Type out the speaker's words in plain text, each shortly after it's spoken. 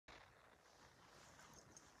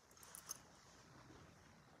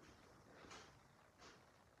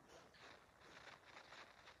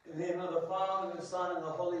In the name of the Father, and the Son, and the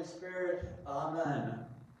Holy Spirit. Amen.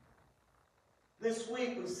 This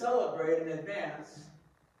week we celebrate in advance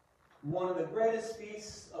one of the greatest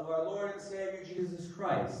feasts of our Lord and Savior Jesus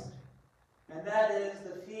Christ, and that is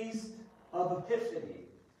the Feast of Epiphany,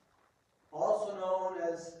 also known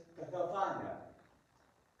as Epiphany.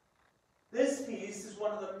 This feast is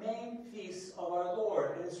one of the main feasts of our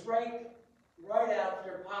Lord, and it's right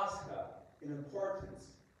after Pascha in importance.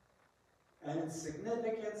 And its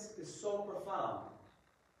significance is so profound.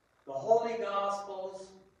 The Holy Gospels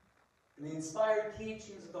and the inspired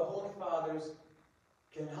teachings of the Holy Fathers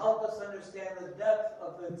can help us understand the depth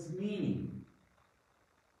of its meaning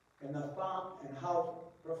and how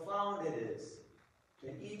profound it is to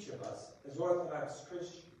each of us as Orthodox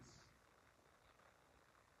Christians.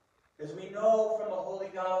 As we know from the Holy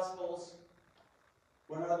Gospels,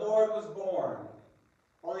 when our Lord was born,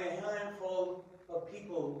 only a handful of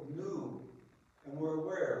people knew and were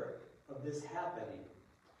aware of this happening.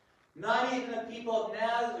 Not even the people of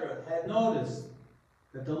Nazareth had noticed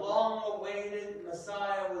that the long-awaited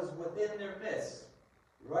Messiah was within their midst,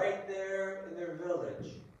 right there in their village.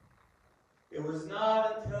 It was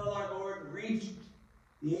not until our Lord reached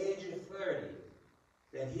the age of 30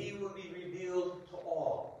 that he would be revealed to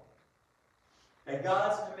all. At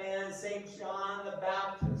God's command, St. John the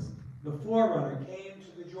Baptist, the forerunner, came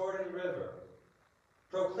to the Jordan River,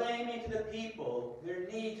 proclaiming to the people their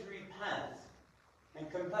need to repent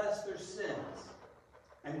and confess their sins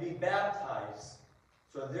and be baptized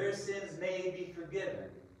so their sins may be forgiven.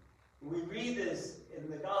 We read this in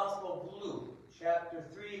the Gospel of Luke, chapter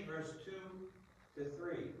 3, verse 2 to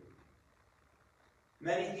 3.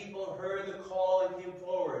 Many people heard the call and came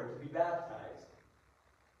forward to be baptized.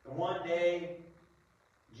 And one day,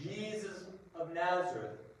 Jesus of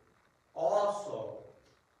Nazareth also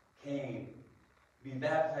came to be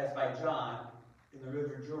baptized by John in the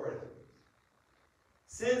River Jordan.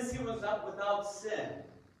 Since he was up without sin,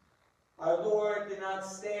 our Lord did not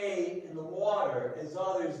stay in the water as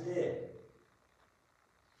others did.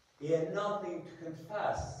 He had nothing to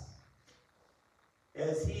confess.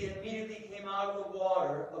 As he immediately came out of the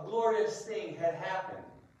water, a glorious thing had happened.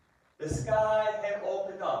 The sky had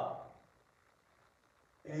opened up,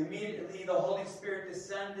 and immediately the Holy Spirit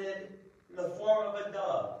descended in the form of a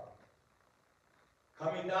dove,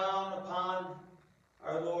 coming down upon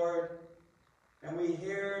our Lord, and we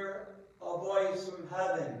hear a voice from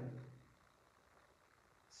heaven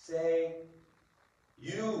say,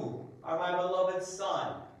 "You are my beloved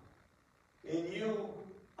Son, in you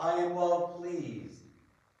I am well pleased."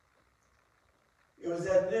 It was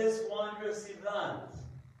at this wondrous event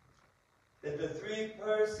that the three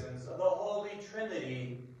persons of the Holy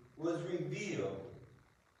Trinity was revealed.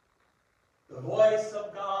 The voice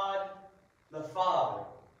of God, the Father,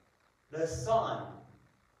 the Son,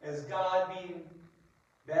 as God being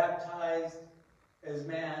baptized as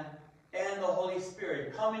man, and the Holy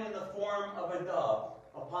Spirit coming in the form of a dove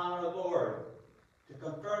upon our Lord to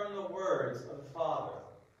confirm the words of the Father.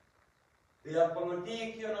 The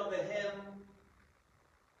apologition of the hymn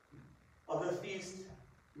of the feast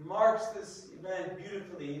marks this event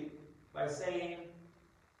beautifully by saying,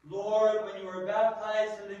 "Lord, when you were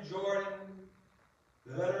baptized in the Jordan,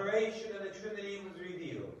 the veneration of the Trinity was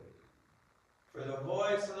revealed. For the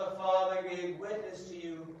voice of the Father gave witness to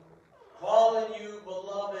you, calling you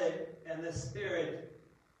beloved, and the Spirit,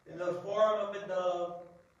 in the form of a dove,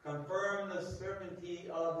 confirmed the certainty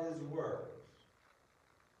of his words.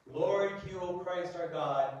 Glory to you, O Christ our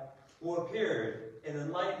God, who appeared and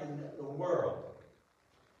enlightened the world."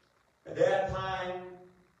 At that time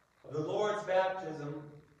of the Lord's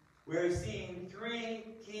baptism, we are seeing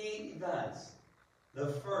three key events.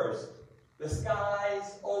 The first, the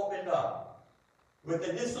skies opened up. With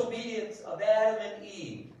the disobedience of Adam and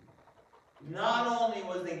Eve, not only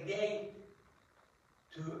was the gate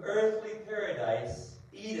to earthly paradise,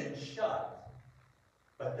 Eden, shut,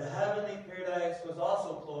 but the heavenly paradise was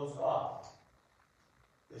also closed off.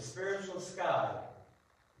 The spiritual sky,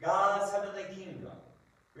 God's heavenly kingdom,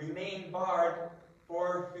 remained barred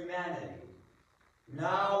for humanity.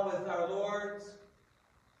 Now, with our Lord's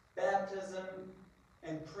baptism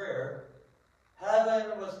and prayer,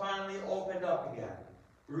 heaven was finally opened up again,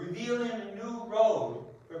 revealing a new road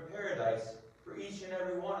for paradise for each and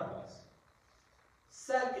every one of us.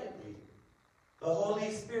 Secondly, the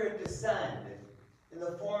Holy Spirit descended in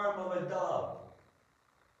the form of a dove.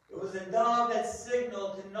 It was a dove that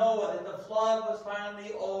signaled to Noah that the flood was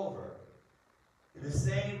finally over. In the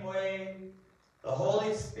same way, the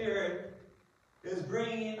Holy Spirit is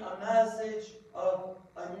bringing a message of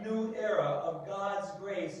a new era of God's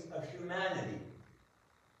grace of humanity.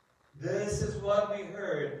 This is what we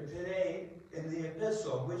heard today in the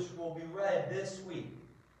epistle, which will be read this week.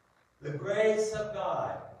 The grace of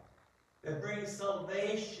God that brings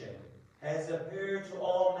salvation has appeared to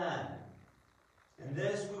all men. And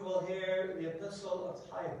this we will hear in the epistle of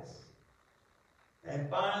Titus. And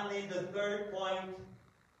finally, the third point,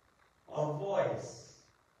 a voice.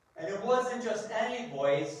 And it wasn't just any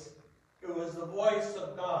voice, it was the voice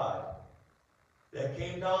of God that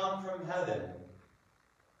came down from heaven,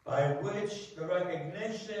 by which the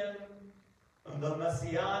recognition of the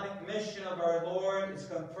messianic mission of our Lord is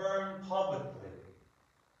confirmed publicly.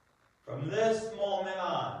 From this moment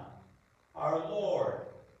on, our Lord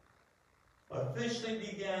officially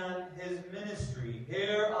began his ministry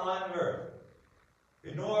here on earth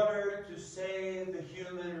in order to save the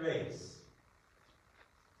human race.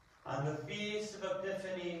 On the Feast of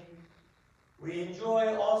Epiphany, we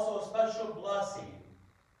enjoy also a special blessing,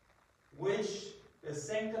 which the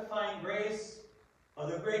sanctifying grace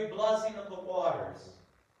of the great blessing of the waters.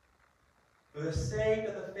 For the sake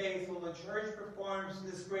of the faithful, the Church performs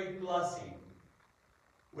this great blessing,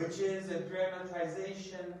 which is a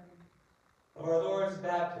dramatization of our Lord's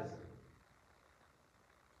baptism.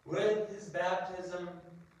 With his baptism,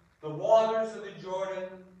 the waters of the Jordan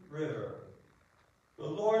River, the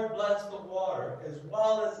Lord blessed the water as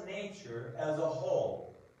well as nature as a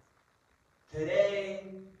whole. Today,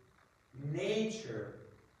 nature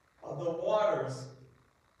of the waters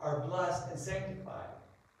are blessed and sanctified.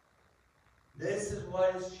 This is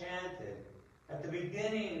what is chanted at the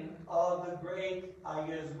beginning of the great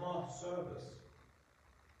Agiosmo service.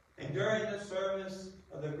 And during the service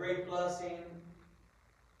of the great blessing,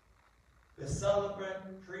 the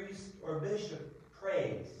celebrant, priest, or bishop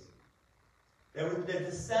prays that with the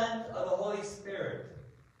descent of the Holy Spirit,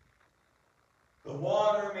 the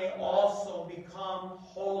water may also become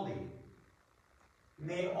holy.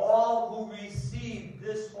 May all who receive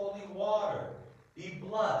this holy water be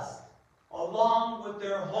blessed along with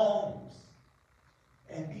their homes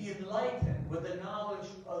and be enlightened with the knowledge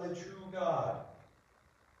of the true God.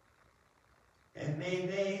 And may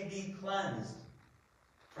they be cleansed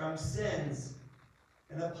from sins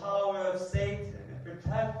and the power of Satan and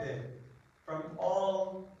protected from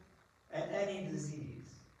all and any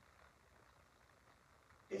disease.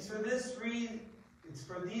 It's for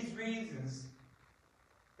these reasons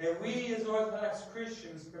that we as Orthodox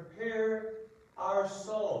Christians prepare our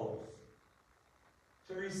souls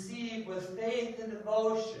to receive with faith and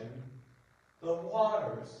devotion the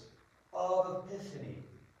waters of Epiphany.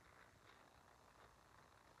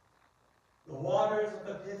 The waters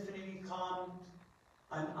of Epiphany become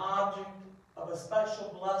an object of a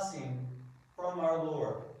special blessing from our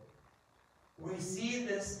Lord. We see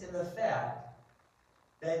this in the fact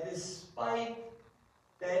that despite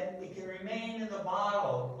that it can remain in the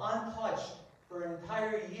bottle untouched for an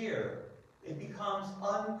entire year, it becomes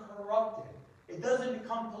uncorrupted. It doesn't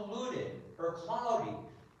become polluted or cloudy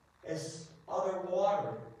as other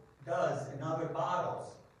water does in other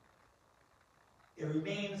bottles. It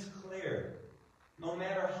remains clear. No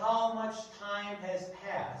matter how much time has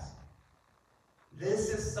passed, this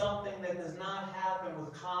is something that does not happen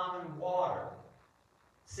with common water.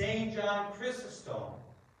 St. John Chrysostom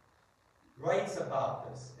writes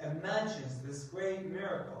about this and mentions this great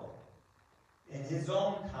miracle in his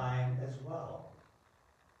own time as well.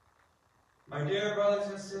 My dear brothers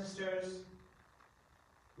and sisters,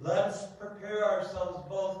 let us prepare ourselves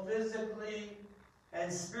both physically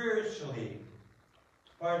and spiritually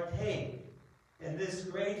to partake in this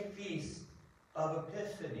great feast of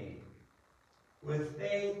Epiphany with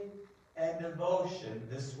faith and devotion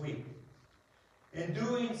this week. In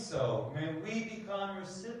doing so, may we become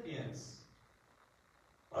recipients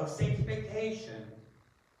of sanctification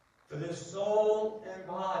for the soul and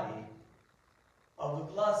body of the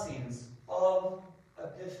blessings of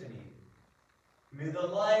Epiphany. May the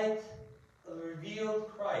light of the revealed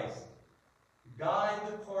Christ guide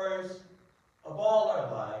the course of all our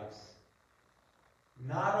lives,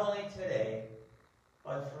 not only today,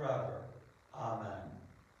 but forever. Amen.